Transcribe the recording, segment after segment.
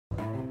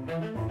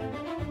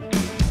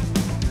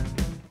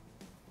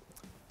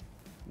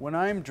When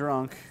I'm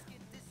drunk,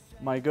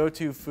 my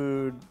go-to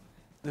food,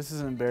 this is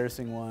an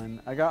embarrassing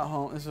one. I got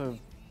home, this was a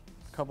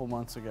couple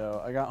months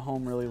ago. I got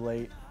home really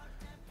late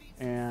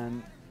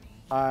and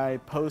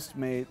I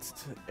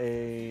Postmates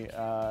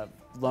a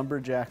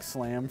lumberjack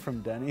slam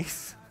from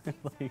Denny's at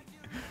like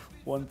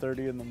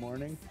 1:30 in the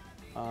morning.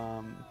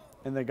 And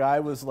the guy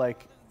was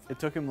like, it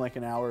took him like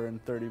an hour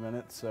and 30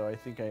 minutes, so I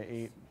think I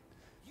ate,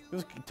 it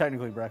was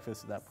technically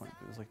breakfast at that point.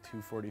 It was like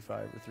 2:45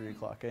 or 3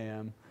 o'clock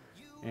a.m.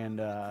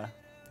 And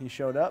he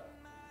showed up,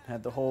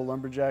 had the whole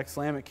lumberjack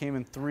slam. It came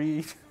in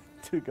 3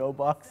 to-go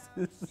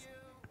boxes,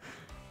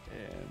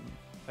 and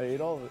I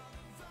ate all of it.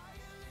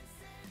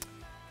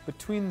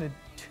 Between the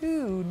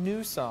two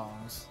new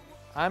songs,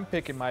 I'm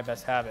picking My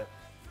Best Habit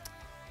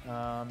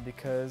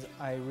because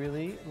I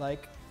really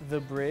like the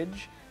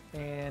bridge,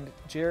 and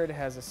Jared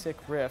has a sick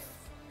riff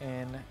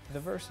in the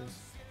verses.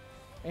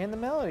 And the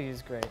melody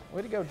is great.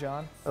 Way to go,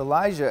 John.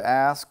 Elijah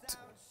asked,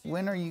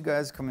 when are you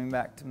guys coming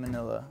back to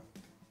Manila?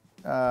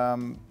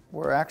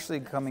 We're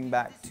actually coming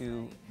back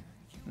to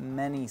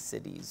many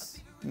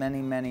cities,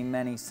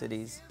 many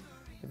cities.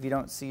 If you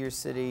don't see your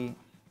city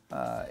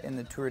in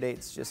the tour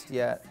dates just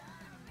yet,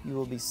 you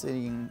will be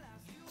seeing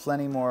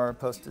plenty more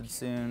posted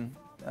soon.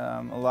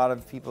 A lot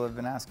of people have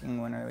been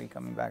asking, when are we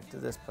coming back to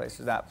this place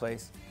or that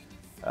place?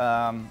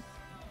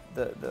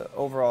 The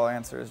overall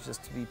answer is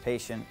just to be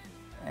patient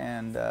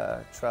and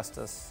trust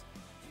us.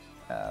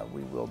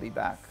 We will be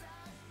back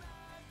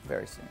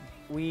very soon.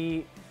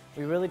 We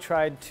really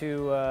tried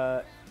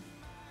to,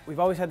 we've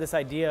always had this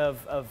idea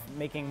of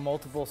making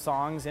multiple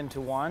songs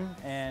into one,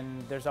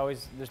 and there's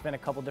been a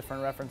couple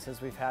different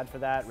references we've had for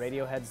that.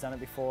 Radiohead's done it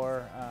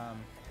before,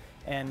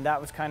 and that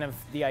was kind of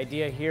the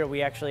idea here.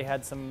 We actually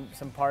had some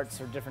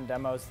parts or different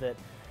demos that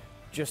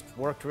just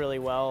worked really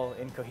well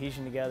in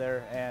cohesion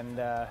together, and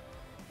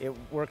it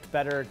worked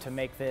better to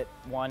make that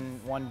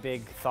one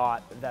big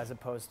thought as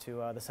opposed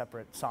to the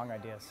separate song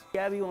ideas.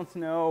 Gabby wants to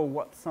know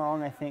what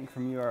song I think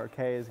from URK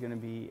is going to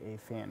be a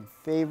fan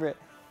favorite.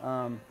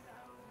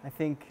 I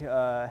think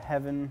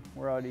Heaven,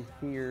 We're Already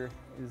Here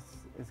is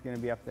going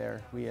to be up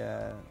there. We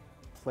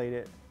played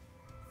it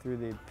through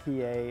the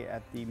PA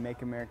at the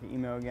Make America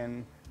Emo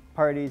Again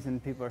parties,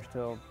 and people are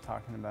still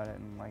talking about it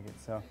and like it,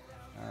 so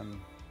I have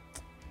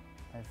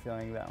a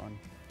feeling that one.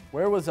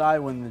 Where was I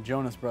when the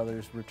Jonas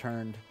Brothers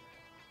returned?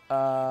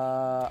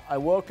 I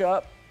woke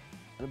up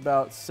at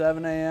about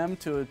 7 a.m.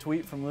 to a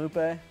tweet from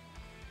Lupe.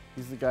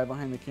 He's the guy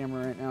behind the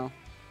camera right now.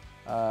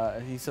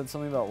 He said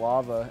something about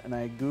lava, and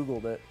I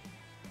Googled it,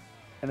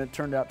 and it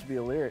turned out to be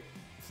a lyric.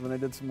 So then I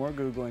did some more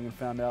Googling and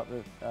found out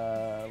that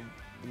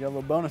we got a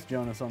little bonus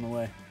Jonas on the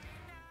way.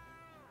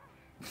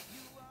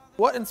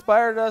 What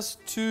inspired us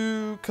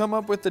to come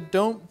up with the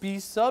Don't Be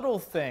Subtle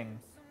thing?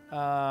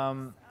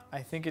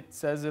 I think it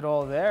says it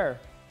all there.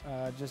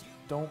 Just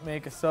don't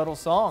make a subtle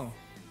song.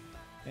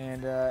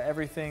 And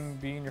everything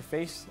be in your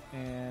face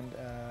and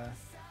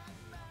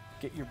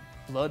get your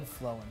blood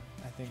flowing,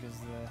 I think is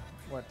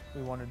what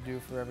we want to do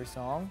for every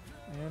song.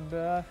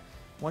 And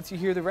once you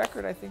hear the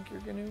record, I think you're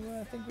going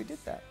to think we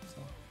did that.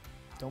 So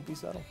don't be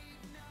subtle.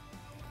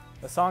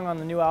 The song on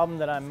the new album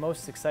that I'm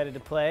most excited to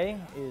play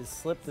is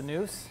Slip the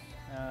Noose.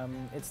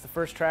 It's the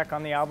first track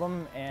on the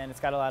album, and it's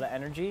got a lot of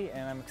energy,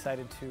 and I'm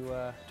excited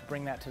to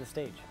bring that to the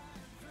stage.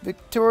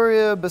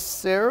 Victoria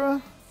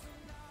Becerra,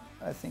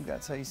 I think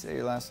that's how you say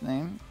your last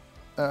name.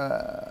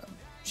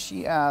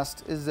 She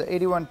asked, is the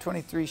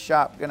 8123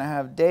 shop going to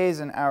have days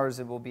and hours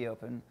it will be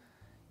open?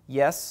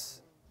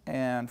 Yes,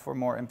 and for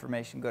more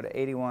information, go to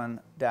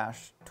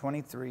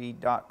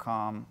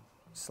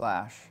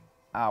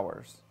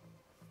 81-23.com/hours.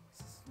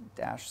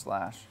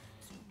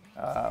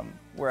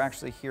 We're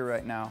actually here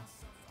right now,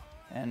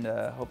 and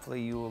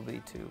hopefully you will be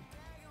too.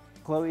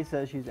 Chloe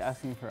says she's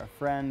asking for a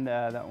friend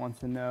that wants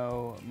to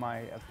know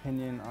my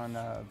opinion on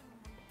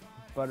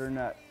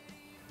butternut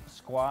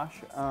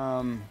squash.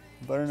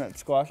 Butternut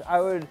squash. I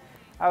would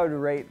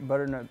rate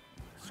butternut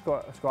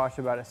squash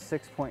about a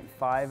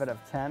 6.5 out of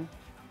 10.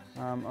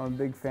 I'm a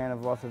big fan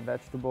of lots of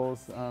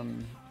vegetables.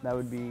 That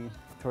would be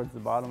towards the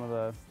bottom of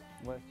the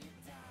list.